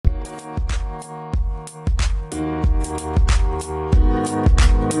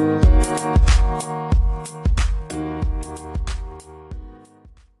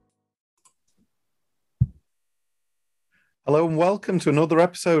Hello and welcome to another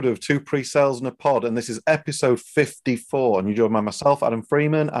episode of Two Pre-Sales and a Pod, and this is episode 54. And you're joined by myself, Adam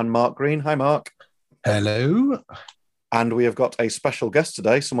Freeman, and Mark Green. Hi, Mark. Hello. And we have got a special guest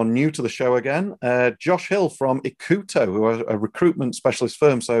today, someone new to the show again, Josh Hill from Ikuto, who are a recruitment specialist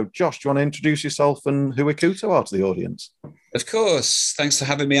firm. So, Josh, do you want to introduce yourself and who Ikuto are to the audience? Of course. Thanks for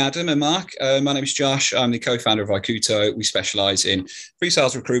having me, Adam and Mark. My name is Josh. I'm the co-founder of Ikuto. We specialize in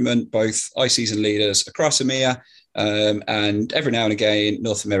pre-sales recruitment, both ICs and leaders across EMEA, and every now and again,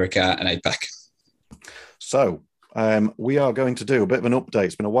 North America and APAC. So we are going to do a bit of an update.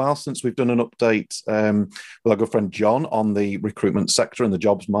 It's been a while since we've done an update with our good friend John on the recruitment sector and the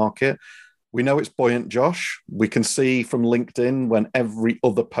jobs market. We know it's buoyant, Josh. We can see from LinkedIn when every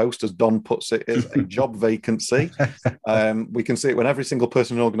other post, as Don puts it, is a job vacancy. We can see it when every single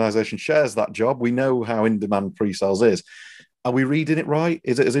person in an organisation shares that job. We know how in-demand pre-sales is. Are we reading it right?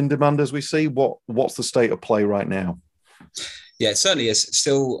 Is it as in-demand as we see? What's the state of play right now? Yeah, it certainly is.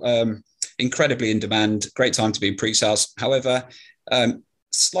 Still incredibly in demand. Great time to be in pre-sales. However,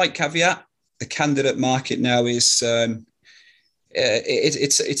 slight caveat, the candidate market now is...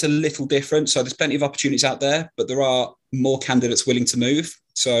 It's a little different. So there's plenty of opportunities out there, but there are more candidates willing to move.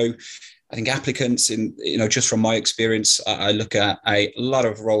 So I think applicants just from my experience, I look at a lot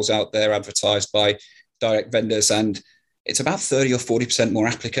of roles out there advertised by direct vendors, and it's about 30 or 40% more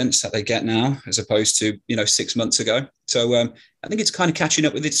applicants that they get now as opposed to, 6 months ago. So I think it's kind of catching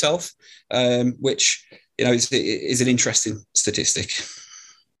up with itself, which, is an interesting statistic.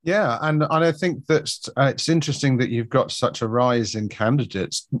 Yeah, and I think that it's interesting that you've got such a rise in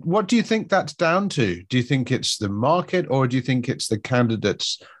candidates. What do you think that's down to? Do you think it's the market, or do you think it's the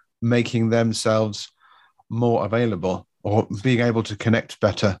candidates making themselves more available or being able to connect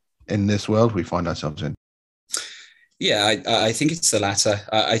better in this world we find ourselves in? Yeah, I think it's the latter.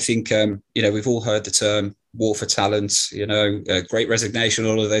 I think, we've all heard the term war for talent, great resignation,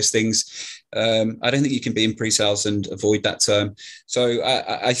 all of those things. I don't think you can be in pre-sales and avoid that term. So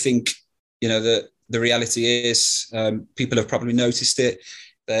I think, the reality is people have probably noticed it.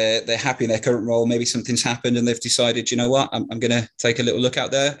 They're happy in their current role. Maybe something's happened and they've decided, I'm going to take a little look out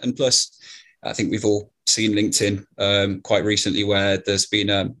there. And plus, I think we've all seen LinkedIn quite recently where there's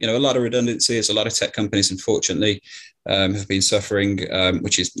been, a lot of redundancies. A lot of tech companies, unfortunately, have been suffering,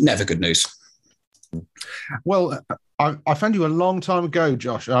 which is never good news. Well, I found you a long time ago,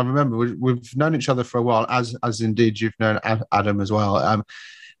 Josh. I remember we've known each other for a while, as indeed you've known Adam as well.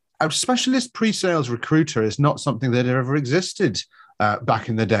 A specialist pre-sales recruiter is not something that ever existed back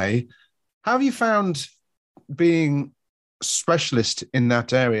in the day. How have you found being specialist in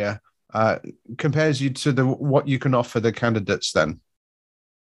that area compares you to what you can offer the candidates then?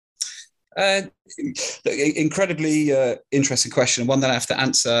 Incredibly interesting question, one that I have to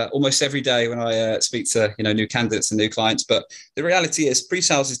answer almost every day when I speak to new candidates and new clients. But the reality is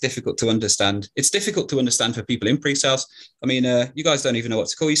pre-sales is difficult to understand. It's difficult to understand for people in pre-sales. I mean, you guys don't even know what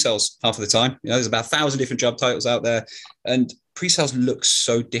to call yourselves half of the time. There's about 1,000 different job titles out there, and pre-sales looks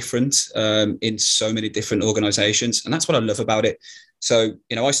so different in so many different organizations, and that's what I love about it. So,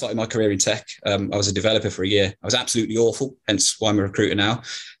 I started my career in tech. I was a developer for a year. I was absolutely awful, hence why I'm a recruiter now.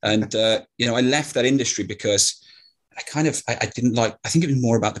 And, I left that industry because I didn't like, I think it was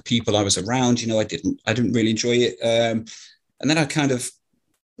more about the people I was around. I didn't really enjoy it. And then I kind of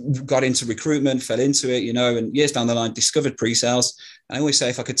got into recruitment, fell into it, and years down the line, discovered pre-sales. And I always say,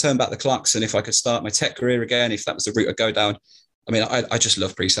 if I could turn back the clocks and if I could start my tech career again, if that was the route I'd go down, I mean, I just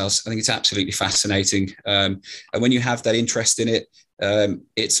love pre-sales. I think it's absolutely fascinating. And when you have that interest in it,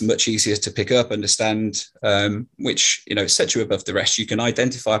 it's much easier to pick up, understand, which, sets you above the rest. You can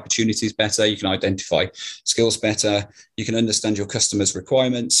identify opportunities better. You can identify skills better. You can understand your customers'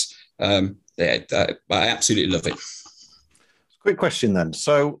 requirements. I absolutely love it. Quick question then.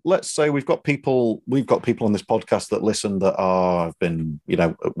 So let's say we've got people on this podcast that listen that have been,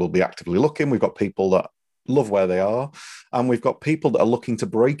 will be actively looking. We've got people that love where they are, and we've got people that are looking to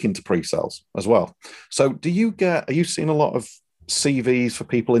break into pre-sales as well. So are you seeing a lot of CVs for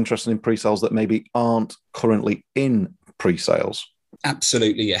people interested in pre-sales that maybe aren't currently in pre-sales?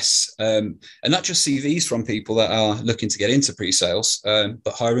 Absolutely, yes. And not just CVs from people that are looking to get into pre-sales,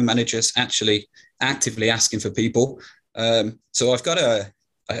 but hiring managers actually actively asking for people. So I've got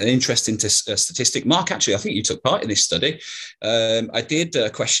an interesting statistic. Mark, actually, I think you took part in this study. I did a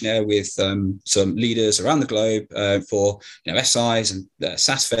questionnaire with some leaders around the globe for SIs and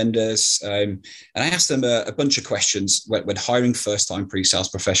SaaS vendors, and I asked them a bunch of questions when hiring first-time pre-sales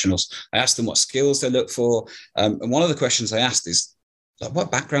professionals. I asked them what skills they look for, and one of the questions I asked is,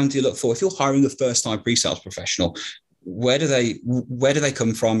 what background do you look for? If you're hiring a first-time pre-sales professional, where do they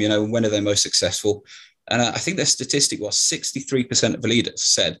come from? When are they most successful? And I think their statistic was 63% of leaders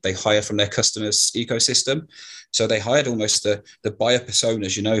said they hire from their customers' ecosystem. So they hired almost the buyer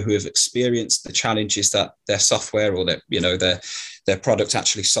personas, who have experienced the challenges that their software or their product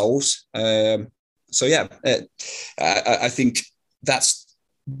actually solves. I think that's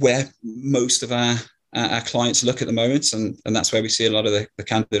where most of our clients look at the moment, and that's where we see a lot of the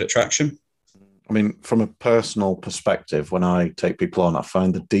candidate traction. I mean, from a personal perspective, when I take people on, I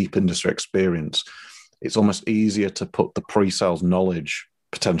find the deep industry experience, it's almost easier to put the pre-sales knowledge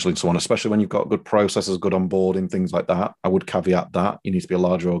potentially into someone, especially when you've got good processes, good onboarding, things like that. I would caveat that. You need to be a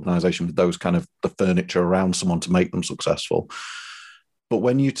larger organization with those kind of the furniture around someone to make them successful. But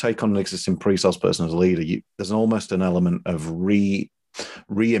when you take on an existing pre-sales person as a leader, there's almost an element of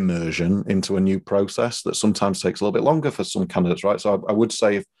re-immersion into a new process that sometimes takes a little bit longer for some candidates, right? So I would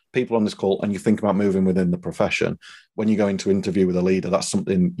say if people on this call and you think about moving within the profession, when you go into interview with a leader, that's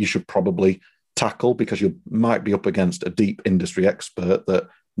something you should probably tackle, because you might be up against a deep industry expert that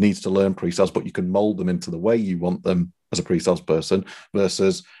needs to learn pre-sales, but you can mold them into the way you want them as a pre-sales person,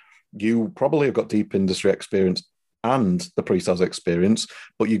 versus you probably have got deep industry experience and the pre-sales experience,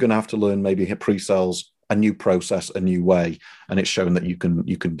 but you're going to have to learn maybe pre-sales, a new process, a new way, and it's shown that you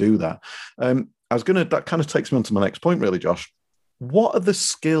can do that. That kind of takes me on to my next point, really, Josh. What are the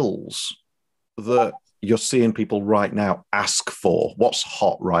skills that you're seeing people right now ask for? What's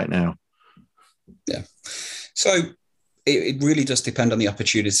hot right now? Yeah. So it really does depend on the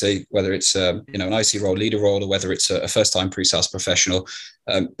opportunity, whether it's an IC role, leader role, or whether it's a first-time pre-sales professional.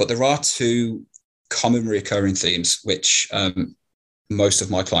 But there are two common recurring themes which most of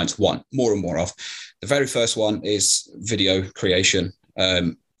my clients want more and more of. The very first one is video creation.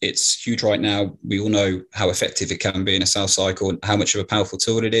 It's huge right now. We all know how effective it can be in a sales cycle and how much of a powerful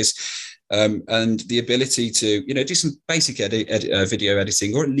tool it is. And the ability to, do some basic video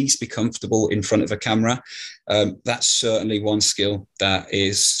editing, or at least be comfortable in front of a camera. That's certainly one skill that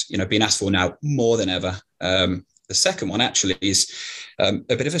is, being asked for now more than ever. The second one actually is a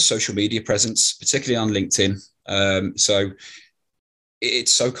bit of a social media presence, particularly on LinkedIn. So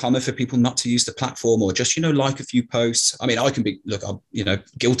it's so common for people not to use the platform, or just, like a few posts. I mean, I'm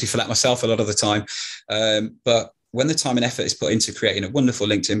guilty for that myself a lot of the time. But when the time and effort is put into creating a wonderful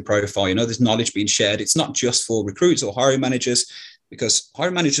LinkedIn profile, there's knowledge being shared. It's not just for recruiters or hiring managers, because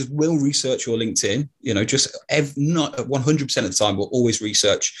hiring managers will research your LinkedIn, not 100% of the time, will always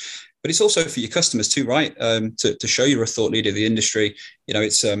research. But it's also for your customers too, right? To show you're a thought leader of the industry.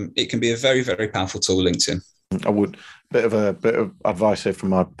 It can be a very, very powerful tool, LinkedIn. I would bit of advice here from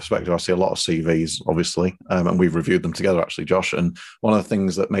my perspective. I see a lot of CVs, obviously, and we've reviewed them together, actually, Josh. And one of the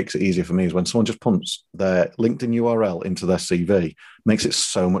things that makes it easier for me is when someone just pumps their LinkedIn URL into their CV, makes it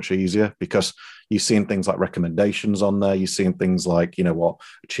so much easier, because you're seeing things like recommendations on there. You're seeing things like, what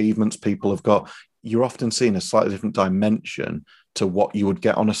achievements people have got. You're often seeing a slightly different dimension to what you would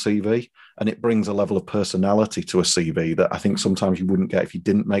get on a CV. And it brings a level of personality to a CV that I think sometimes you wouldn't get if you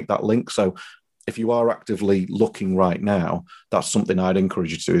didn't make that link. So if you are actively looking right now, that's something I'd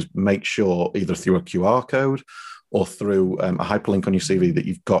encourage you to do, is make sure either through a QR code or through a hyperlink on your CV that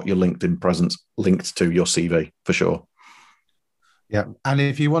you've got your LinkedIn presence linked to your CV for sure. Yeah. And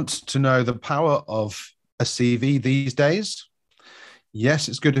if you want to know the power of a CV these days, yes,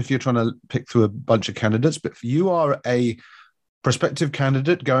 it's good if you're trying to pick through a bunch of candidates, but if you are a prospective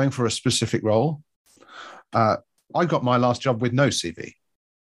candidate going for a specific role, I got my last job with no CV.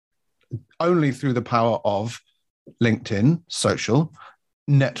 Only through the power of LinkedIn, social,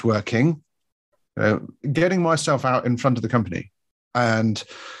 networking, getting myself out in front of the company. And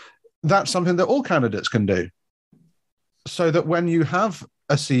that's something that all candidates can do. So that when you have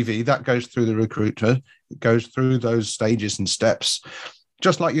a CV, that goes through the recruiter, it goes through those stages and steps.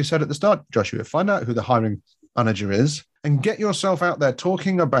 Just like you said at the start, Joshua, find out who the hiring manager is and get yourself out there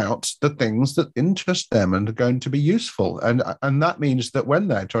talking about the things that interest them and are going to be useful. And that means that when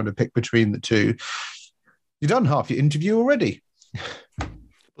they're trying to pick between the two, you've done half your interview already.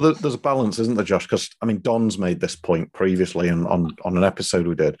 There's a balance, isn't there, Josh? Because, Don's made this point previously on an episode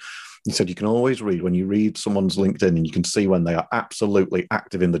we did. He said you can always read, when you read someone's LinkedIn, and you can see when they are absolutely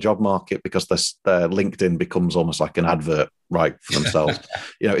active in the job market, because their LinkedIn becomes almost like an advert, right, for themselves.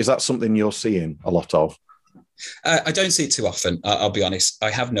 Is that something you're seeing a lot of? I don't see it too often. I'll be honest.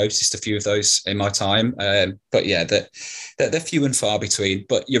 I have noticed a few of those in my time, but yeah, they're few and far between.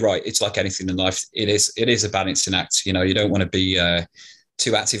 But you're right. It's like anything in life. It is a balancing act. You don't want to be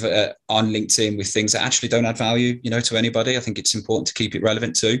too active on LinkedIn with things that actually don't add value, to anybody. I think it's important to keep it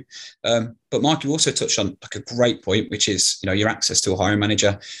relevant too. But Mark, you also touched on like a great point, which is, your access to a hiring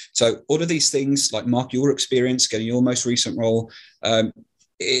manager. So all of these things, like Mark, your experience, getting your most recent role,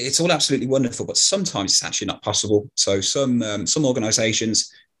 it's all absolutely wonderful, but sometimes it's actually not possible. So some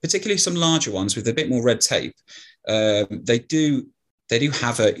organizations, particularly some larger ones with a bit more red tape, they do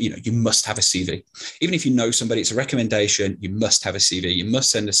have you must have a CV. Even if you know somebody, it's a recommendation, you must have a CV. You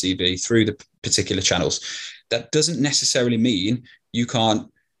must send a CV through the particular channels. That doesn't necessarily mean you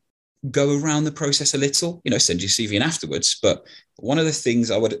can't go around the process a little, send your CV in afterwards. But one of the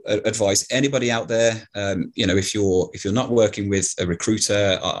things I would advise anybody out there, if you're not working with a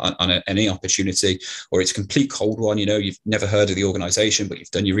recruiter on any opportunity, or it's a complete cold one, you've never heard of the organization, but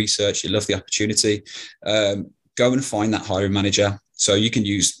you've done your research, you love the opportunity, go and find that hiring manager. So you can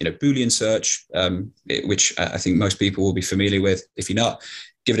use, Boolean search, which I think most people will be familiar with. If you're not,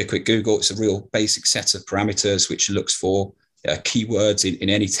 give it a quick Google. It's a real basic set of parameters which looks for keywords in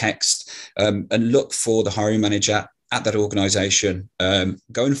any text, and look for the hiring manager at that organization.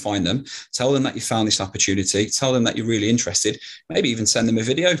 Go and find them, tell them that you found this opportunity, tell them that you're really interested, maybe even send them a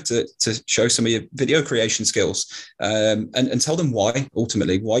video to show some of your video creation skills, and tell them why you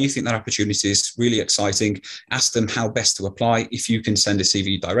think that opportunity is really exciting. Ask them how best to apply. If you can send a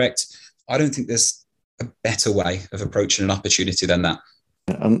CV direct, I don't think there's a better way of approaching an opportunity than that.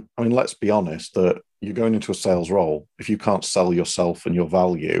 And I mean, let's be honest, that you're going into a sales role. If you can't sell yourself and your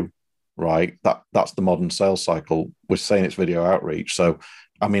value, right, that's the modern sales cycle. We're saying it's video outreach. So,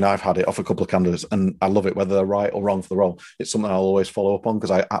 I mean, I've had it off a couple of candidates and I love it, whether they're right or wrong for the role. It's something I'll always follow up on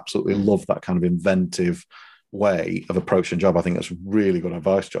because I absolutely love that kind of inventive way of approaching a job. I think that's really good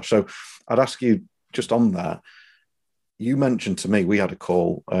advice, Josh. So I'd ask you just on that. You mentioned to me, we had a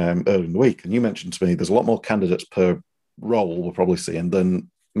call early in the week, and you mentioned to me there's a lot more candidates per role we're probably seeing than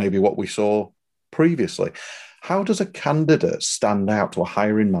maybe what we saw previously. How does a candidate stand out to a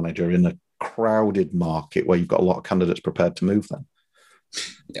hiring manager in a crowded market where you've got a lot of candidates prepared to move then?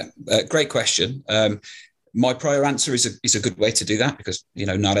 Yeah, great question. My prior answer is a good way to do that because,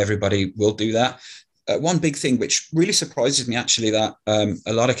 not everybody will do that. One big thing which really surprises me actually that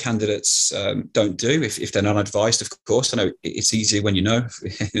a lot of candidates don't do if they're not advised, of course. I know it's easy when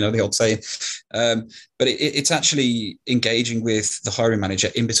the old saying, but it's actually engaging with the hiring manager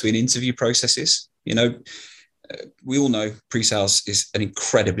in between interview processes. We all know pre-sales is an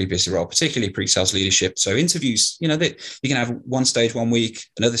incredibly busy role, particularly pre-sales leadership. So interviews, that you can have one stage 1 week,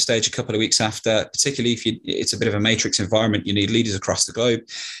 another stage a couple of weeks after, particularly if it's a bit of a matrix environment, you need leaders across the globe.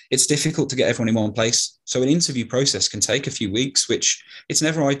 It's difficult to get everyone in one place. So an interview process can take a few weeks, which it's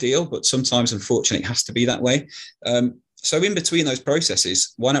never ideal, but sometimes, unfortunately, it has to be that way. So in between those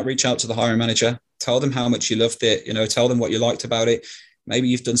processes, why not reach out to the hiring manager, tell them how much you loved it, tell them what you liked about it. Maybe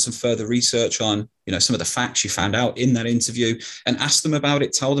you've done some further research on, some of the facts you found out in that interview, and ask them about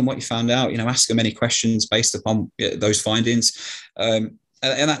it. Tell them what you found out. Ask them any questions based upon those findings, and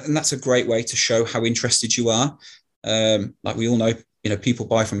that's a great way to show how interested you are. Like we all know, people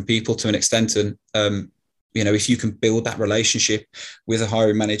buy from people to an extent, and if you can build that relationship with a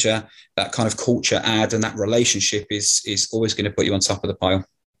hiring manager, that kind of culture add and that relationship is always going to put you on top of the pile.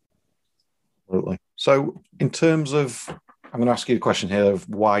 Absolutely. So, in terms of, I'm going to ask you a question here of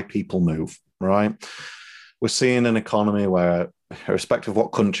why people move, right? We're seeing an economy where, irrespective of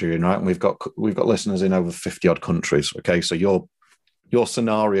what country you're in, right? And we've got listeners in over 50 odd countries. Okay. So your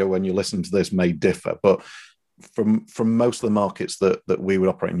scenario when you listen to this may differ, but from most of the markets that we would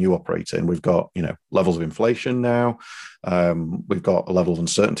operate and you operate in, we've got, levels of inflation now. We've got a level of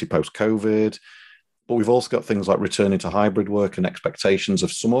uncertainty post-COVID. But we've also got things like returning to hybrid work and expectations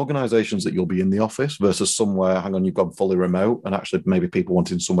of some organizations that you'll be in the office versus somewhere, hang on, you've gone fully remote, and actually maybe people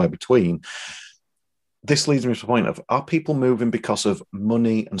wanting somewhere between. This leads me to the point of, are people moving because of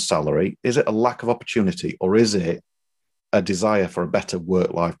money and salary? Is it a lack of opportunity, or is it a desire for a better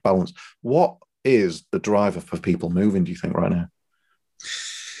work-life balance? What is the driver for people moving, do you think, right now?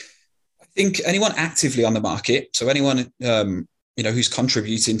 I think anyone actively on the market, so anyone who's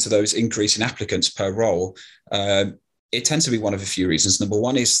contributing to those increase in applicants per role, it tends to be one of a few reasons. Number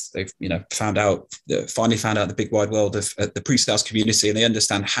one is they've finally found out the big wide world of the pre-sales community, and they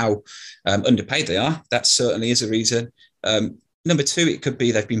understand how underpaid they are. That certainly is a reason. Number two, it could be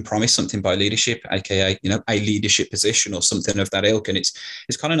they've been promised something by leadership, aka a leadership position or something of that ilk, and it's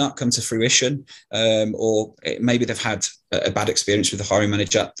kind of not come to fruition, or maybe they've had a bad experience with the hiring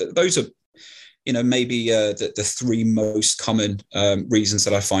manager. Those are maybe the three most common reasons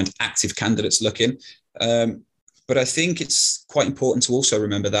that I find active candidates looking. But I think it's quite important to also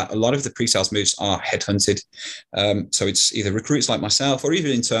remember that a lot of the pre-sales moves are headhunted. So it's either recruiters like myself, or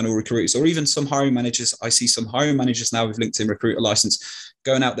even internal recruiters, or even some hiring managers. I see some hiring managers now with LinkedIn recruiter license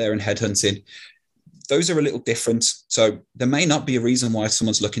going out there and headhunting. Those are a little different. So there may not be a reason why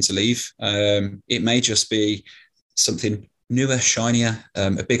someone's looking to leave. It may just be something newer, shinier,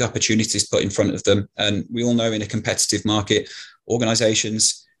 a big opportunities put in front of them. And we all know in a competitive market,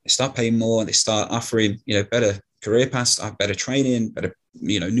 organizations, they start paying more, they start offering, better career paths, better training, better,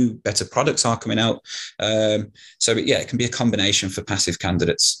 better products are coming out. So it can be a combination for passive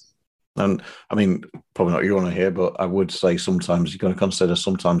candidates. And I mean, probably not you want to hear, but I would say sometimes you're going to consider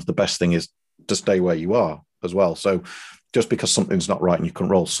sometimes the best thing is to stay where you are as well. So just because something's not right in your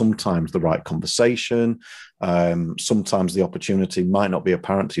current role, sometimes the right conversation, sometimes the opportunity might not be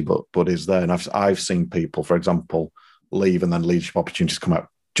apparent to you, but is there. And I've seen people, for example, leave and then leadership opportunities come out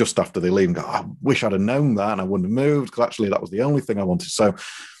just after they leave and go, I wish I'd have known that and I wouldn't have moved because actually that was the only thing I wanted. So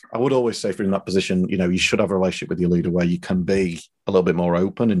I would always say if you're in that position, you should have a relationship with your leader where you can be a little bit more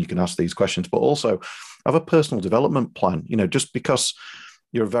open and you can ask these questions, but also have a personal development plan. Just because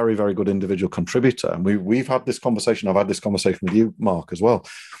you're a very, very good individual contributor, and we've had this conversation, I've had this conversation with you, Mark, as well.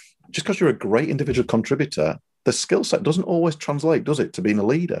 Just because you're a great individual contributor, the skill set doesn't always translate, does it, to being a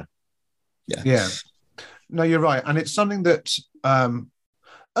leader? Yeah. No, you're right. And it's something that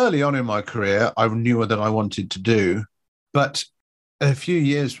early on in my career, I knew that I wanted to do, but a few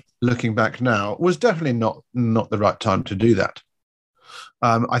years looking back now was definitely not the right time to do that.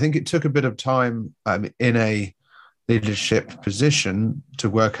 I think it took a bit of time in a leadership position to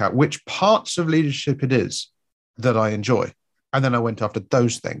work out which parts of leadership it is that I enjoy. And then I went after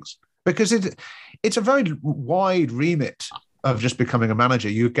those things because it's a very wide remit of just becoming a manager.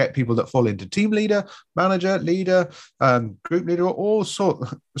 You get people that fall into team leader, manager, leader, group leader, all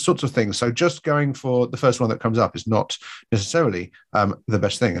sorts of things. So just going for the first one that comes up is not necessarily the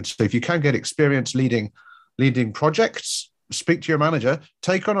best thing. And so if you can get experience leading projects, speak to your manager,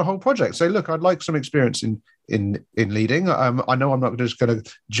 take on a whole project. Say, look, I'd like some experience in leading. I know I'm not just going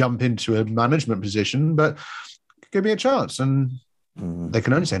to jump into a management position, but give me a chance. And they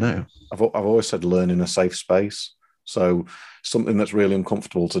can only say no. I've always said learn in a safe space. So something that's really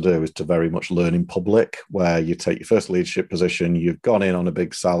uncomfortable to do is to very much learn in public, where you take your first leadership position, you've gone in on a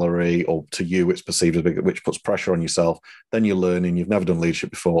big salary, or to you it's perceived as big, which puts pressure on yourself. Then you're learning, you've never done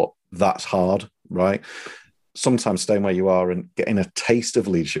leadership before. That's hard, right? Sometimes staying where you are and getting a taste of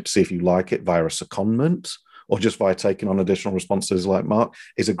leadership to see if you like it via a secondment or just by taking on additional responsibilities like Mark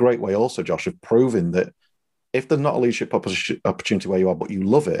is a great way also, Josh, of proving that if there's not a leadership opportunity where you are, but you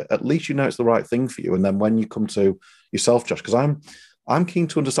love it, at least you know it's the right thing for you. And then when you come to yourself, Josh, because I'm keen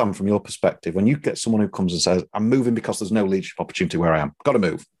to understand from your perspective, when you get someone who comes and says, I'm moving because there's no leadership opportunity where I am, got to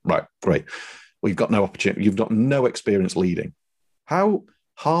move. Right, great. Well, you've got no opportunity. You've got no experience leading. How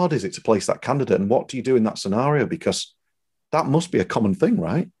hard is it to place that candidate? And what do you do in that scenario? Because that must be a common thing,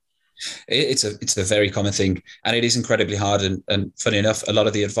 right? It's a very common thing, and it is incredibly hard. And funny enough, a lot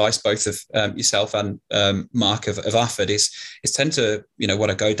of the advice both of yourself and Mark have offered is tend to, want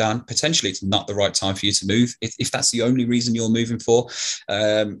to go down. Potentially, it's not the right time for you to move if that's the only reason you're moving for.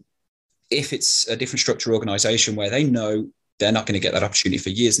 If it's a different structure organization where they know they're not going to get that opportunity for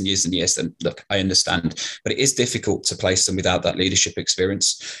years and years and years, then look, I understand. But it is difficult to place them without that leadership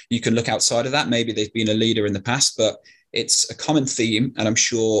experience. You can look outside of that. Maybe they've been a leader in the past, but it's a common theme. And I'm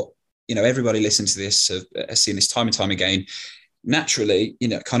sure, everybody listening to this has seen this time and time again. Naturally,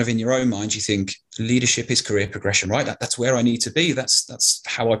 kind of in your own mind, you think leadership is career progression, right? That's where I need to be. That's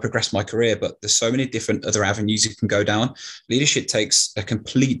how I progress my career. But there's so many different other avenues you can go down. Leadership takes a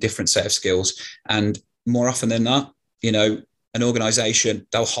complete different set of skills. And more often than not, an organization,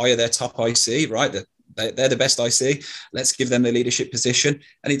 they'll hire their top IC, right? They're the best IC. Let's give them the leadership position.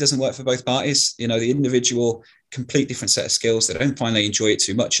 And it doesn't work for both parties. The individual, complete different set of skills. They don't find they enjoy it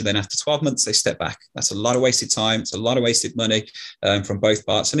too much. And then after 12 months, they step back. That's a lot of wasted time. It's a lot of wasted money from both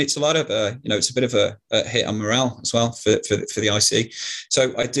parts. And it's a lot of, it's a bit of a hit on morale as well for the IC.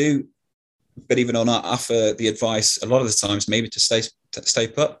 So I do, believe it or not, offer the advice a lot of the times maybe to stay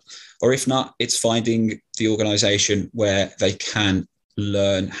put. Or if not, it's finding the organization where they can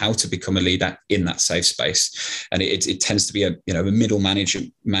learn how to become a leader in that safe space. And it tends to be a middle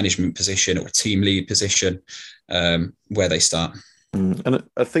management position or a team lead position where they start. And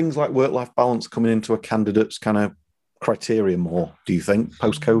are things like work-life balance coming into a candidate's kind of criteria more, do you think,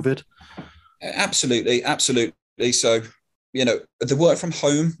 post-COVID? Absolutely. So, the work from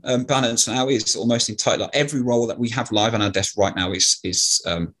home balance now is almost entirely, like every role that we have live on our desk right now is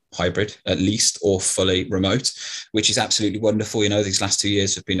hybrid, at least, or fully remote, which is absolutely wonderful. These last 2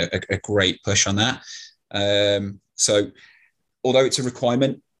 years have been a great push on that. So although it's a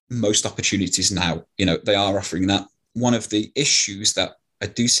requirement, most opportunities now, they are offering that. One of the issues that I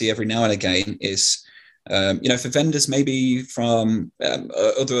do see every now and again is, for vendors, maybe from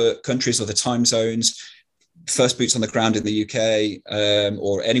other countries or the time zones, first boots on the ground in the UK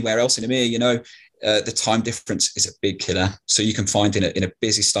or anywhere else in EMEA, the time difference is a big killer. So you can find in a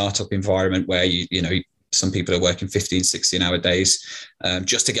busy startup environment where you know some people are working 15, 16-hour days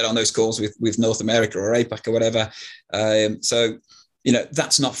just to get on those calls with North America or APAC or whatever. So, you know,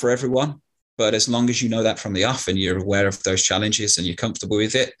 that's not for everyone. But as long as you know that from the off and you're aware of those challenges and you're comfortable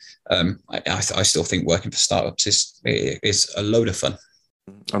with it, I still think working for startups is a load of fun.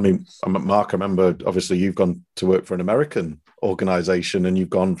 I mean, Mark, I remember obviously you've gone to work for an American organization and you've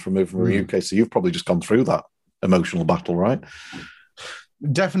gone from moving from the UK. So you've probably just gone through that emotional battle, right?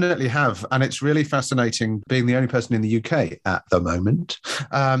 Definitely have. And it's really fascinating being the only person in the UK at the moment.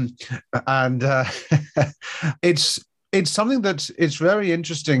 It's something that it's very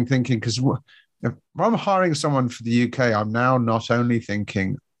interesting thinking, because if I'm hiring someone for the UK, I'm now not only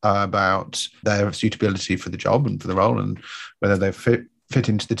thinking about their suitability for the job and for the role and whether they fit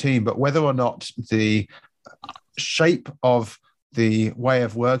into the team, but whether or not the shape of the way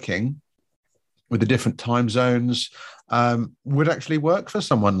of working with the different time zones would actually work for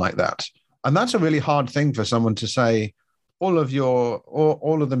someone like that. And that's a really hard thing for someone to say, all of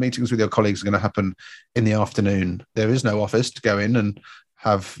the meetings with your colleagues are going to happen in the afternoon. There is no office to go in and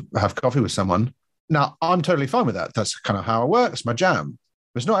have coffee with someone. Now, I'm totally fine with that. That's kind of how it works, my jam.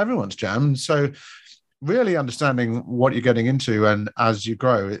 It's not everyone's jam. So really understanding what you're getting into, and as you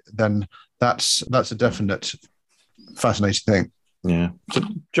grow, then that's a definite fascinating thing. Yeah. So,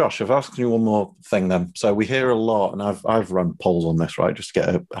 Josh, I've asked you one more thing then. So we hear a lot, and I've run polls on this, right, just to get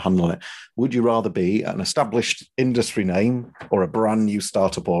a handle on it. Would you rather be an established industry name or a brand new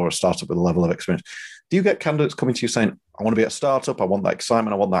startup, or a startup with a level of experience? Do you get candidates coming to you saying, I want to be a startup, I want that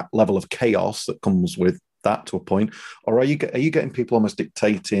excitement, I want that level of chaos that comes with that to a point? Or are you getting people almost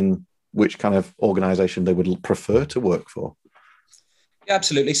dictating which kind of organization they would prefer to work for? Yeah,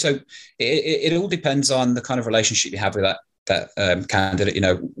 absolutely. So it all depends on the kind of relationship you have with that candidate. You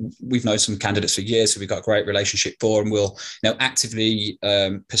know, we've known some candidates for years who we've got a great relationship for, and we'll, you know, actively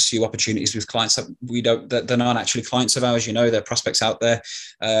pursue opportunities with clients that they're not actually clients of ours. You know, they're prospects out there,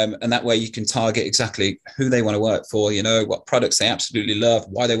 and that way you can target exactly who they want to work for. You know, what products they absolutely love,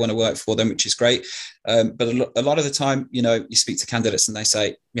 why they want to work for them, which is great. But a lot of the time, you know, you speak to candidates and they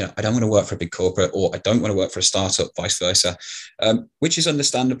say, you know, I don't want to work for a big corporate, or I don't want to work for a startup, vice versa, which is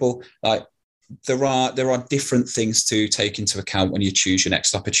understandable. Like, there are different things to take into account when you choose your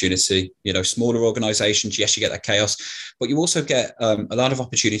next opportunity. You know, smaller organizations, yes, you get that chaos, but you also get a lot of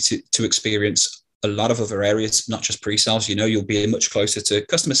opportunity to experience a lot of other areas, not just pre-sales. You know, you'll be much closer to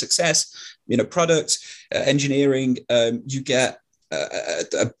customer success, you know, product, engineering. You get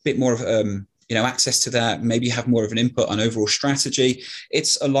a bit more of you know, access to that. Maybe have more of an input on overall strategy.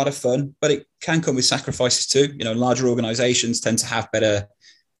 It's a lot of fun, but it can come with sacrifices too. You know, larger organizations tend to have better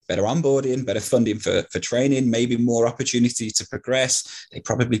onboarding, better funding for training, maybe more opportunity to progress. They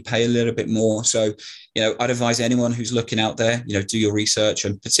probably pay a little bit more. So, you know, I'd advise anyone who's looking out there, you know, do your research,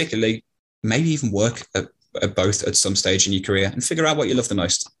 and particularly maybe even work at both at some stage in your career and figure out what you love the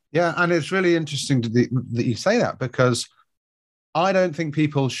most. Yeah. And it's really interesting that you say that, because I don't think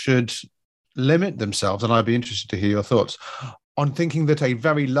people should limit themselves, and I'd be interested to hear your thoughts, on thinking that a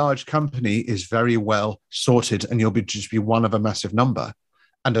very large company is very well sorted and you'll just be one of a massive number.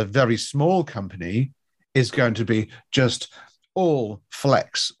 And a very small company is going to be just all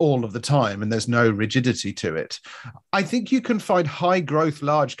flex all of the time, and there's no rigidity to it. I think you can find high growth,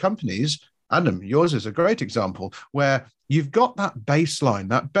 large companies. Adam, yours is a great example, where you've got that baseline,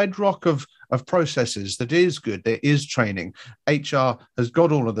 that bedrock of processes that is good. There is training. HR has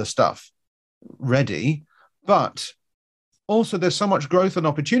got all of the stuff ready, but also there's so much growth and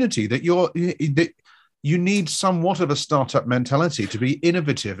opportunity that you need somewhat of a startup mentality to be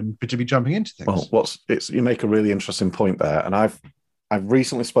innovative and to be jumping into things. Well, you make a really interesting point there. And I've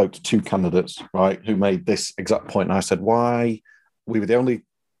recently spoke to two candidates, right, who made this exact point. And I said, why? We were the only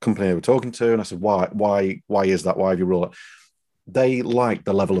company they were talking to. And I said, why is that? Why have you ruled it? They like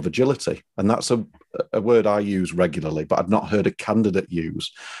the level of agility. And that's a word I use regularly, but I'd not heard a candidate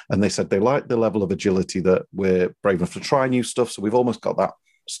use. And they said they like the level of agility, that we're brave enough to try new stuff. So we've almost got that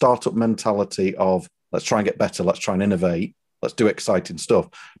startup mentality of, let's try and get better. Let's try and innovate. Let's do exciting stuff.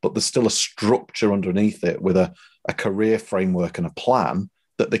 But there's still a structure underneath it with a career framework and a plan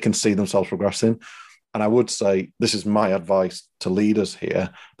that they can see themselves progressing. And I would say, this is my advice to leaders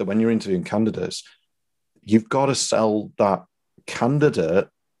here, that when you're interviewing candidates, you've got to sell that candidate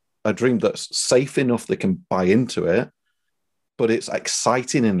a dream that's safe enough they can buy into it, but it's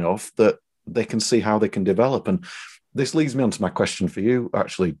exciting enough that they can see how they can develop. And this leads me on to my question for you,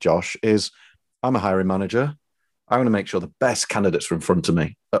 actually, Josh, is, I'm a hiring manager. I want to make sure the best candidates are in front of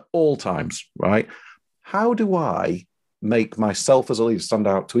me at all times, right? How do I make myself as a leader stand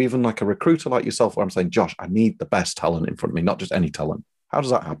out to even like a recruiter like yourself, where I'm saying, Josh, I need the best talent in front of me, not just any talent? How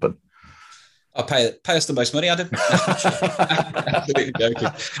does that happen? I'll pay us the most money, Adam. Absolutely joking.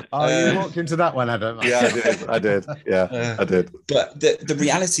 You walked into that one, Adam. Yeah, I did. Yeah, I did. But the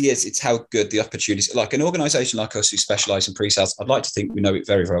reality is, it's how good the opportunity. Like an organisation like us who specialise in pre-sales, I'd like to think we know it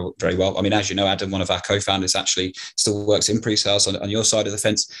very, very, very well. I mean, as you know, Adam, one of our co-founders, actually still works in pre-sales on your side of the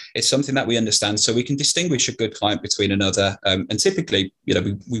fence. It's something that we understand, so we can distinguish a good client between another. And typically,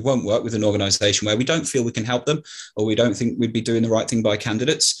 we won't work with an organisation where we don't feel we can help them, or we don't think we'd be doing the right thing by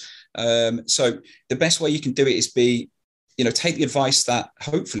candidates. So the best way you can do it is take the advice that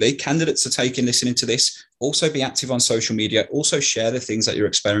hopefully candidates are taking, listening to this. Also be active on social media. Also share the things that you're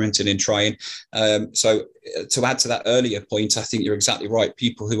experimenting in, trying. So to add to that earlier point, I think you're exactly right.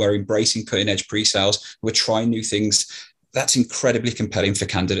 People who are embracing cutting edge pre-sales, who are trying new things, that's incredibly compelling for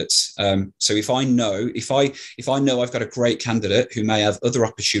candidates. So if I know I've got a great candidate who may have other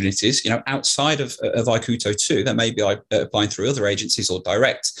opportunities, outside of Ikuto too, that may be applying through other agencies or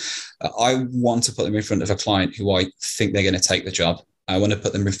direct, I want to put them in front of a client who I think they're going to take the job. I want to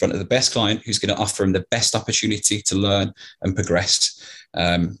put them in front of the best client who's going to offer them the best opportunity to learn and progress.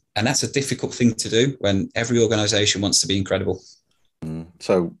 And that's a difficult thing to do when every organization wants to be incredible.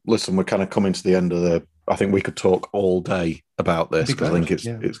 So listen, we're kind of coming to the end of I think we could talk all day about this, because I think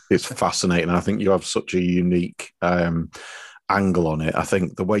it's fascinating. I think you have such a unique angle on it. I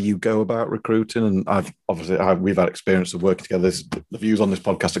think the way you go about recruiting, and we've had experience of working together. The views on this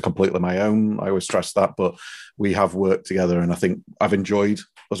podcast are completely my own. I always stress that, but we have worked together, and I think I've enjoyed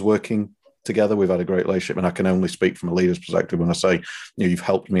us working together. We've had a great relationship, and I can only speak from a leader's perspective when I say, you've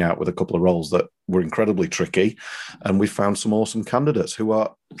helped me out with a couple of roles that were incredibly tricky, and we've found some awesome candidates who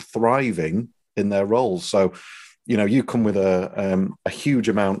are thriving in their roles. So, you come with a huge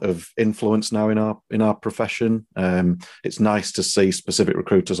amount of influence now in our profession. It's nice to see specific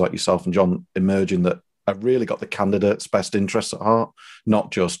recruiters like yourself and John emerging that have really got the candidate's best interests at heart,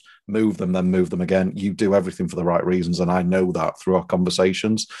 not just move them, then move them again. You do everything for the right reasons, and I know that through our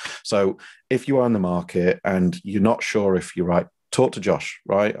conversations. So if you are in the market and you're not sure if you're right, talk to Josh,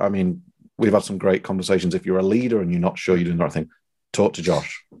 right? I mean, we've had some great conversations. If you're a leader and you're not sure you're doing the right thing, talk to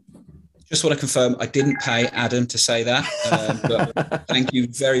Josh. Just want to confirm, I didn't pay Adam to say that, but thank you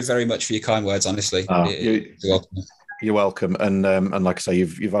very, very much for your kind words, honestly. You're welcome. And like I say,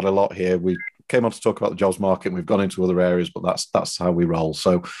 you've had a lot here. We came on to talk about the jobs market, and we've gone into other areas, but that's how we roll.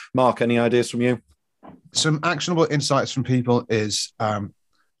 So, Mark, any ideas from you? Some actionable insights from people is,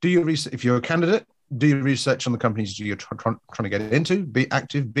 do your research. If you're a candidate, do your research on the companies you're trying to get into. Be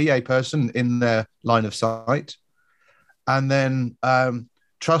active, be a person in their line of sight. And then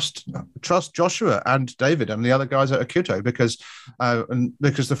trust Joshua and David and the other guys at Ikuto, because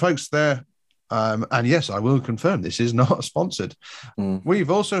the folks there, and yes, I will confirm this is not sponsored.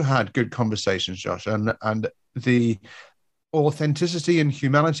 We've also had good conversations, Josh, and the authenticity and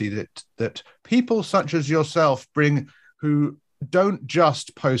humanity that people such as yourself bring, who don't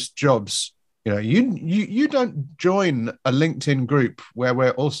just post jobs. You don't join a LinkedIn group where we're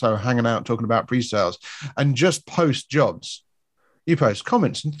also hanging out talking about pre-sales and just post jobs. You post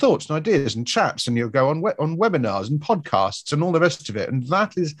comments and thoughts and ideas and chats, and you'll go on webinars and podcasts and all the rest of it. And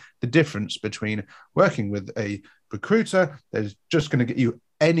that is the difference between working with a recruiter that is just going to get you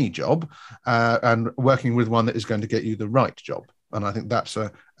any job and working with one that is going to get you the right job. And I think that's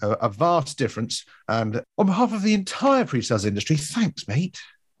a vast difference. And on behalf of the entire pre-sales industry, thanks, mate.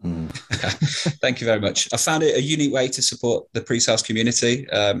 Thank you very much. I found it a unique way to support the pre-sales community,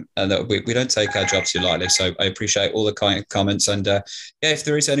 and that we don't take our jobs too lightly. So I appreciate all the kind comments. And if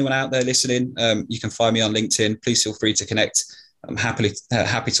there is anyone out there listening, you can find me on LinkedIn. Please feel free to connect. I'm happy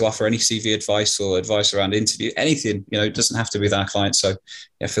to offer any CV advice or advice around interview, anything. It doesn't have to be with our clients. So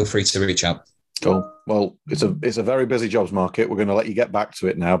feel free to reach out. Cool. Well, it's a very busy jobs market. We're going to let you get back to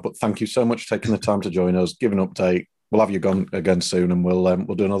it now, but thank you so much for taking the time to join us, give an update. We'll have you on again soon, and we'll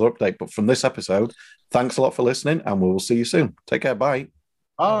do another update. But from this episode, thanks a lot for listening, and we will see you soon. Take care. Bye.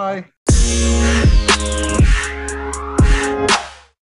 Bye.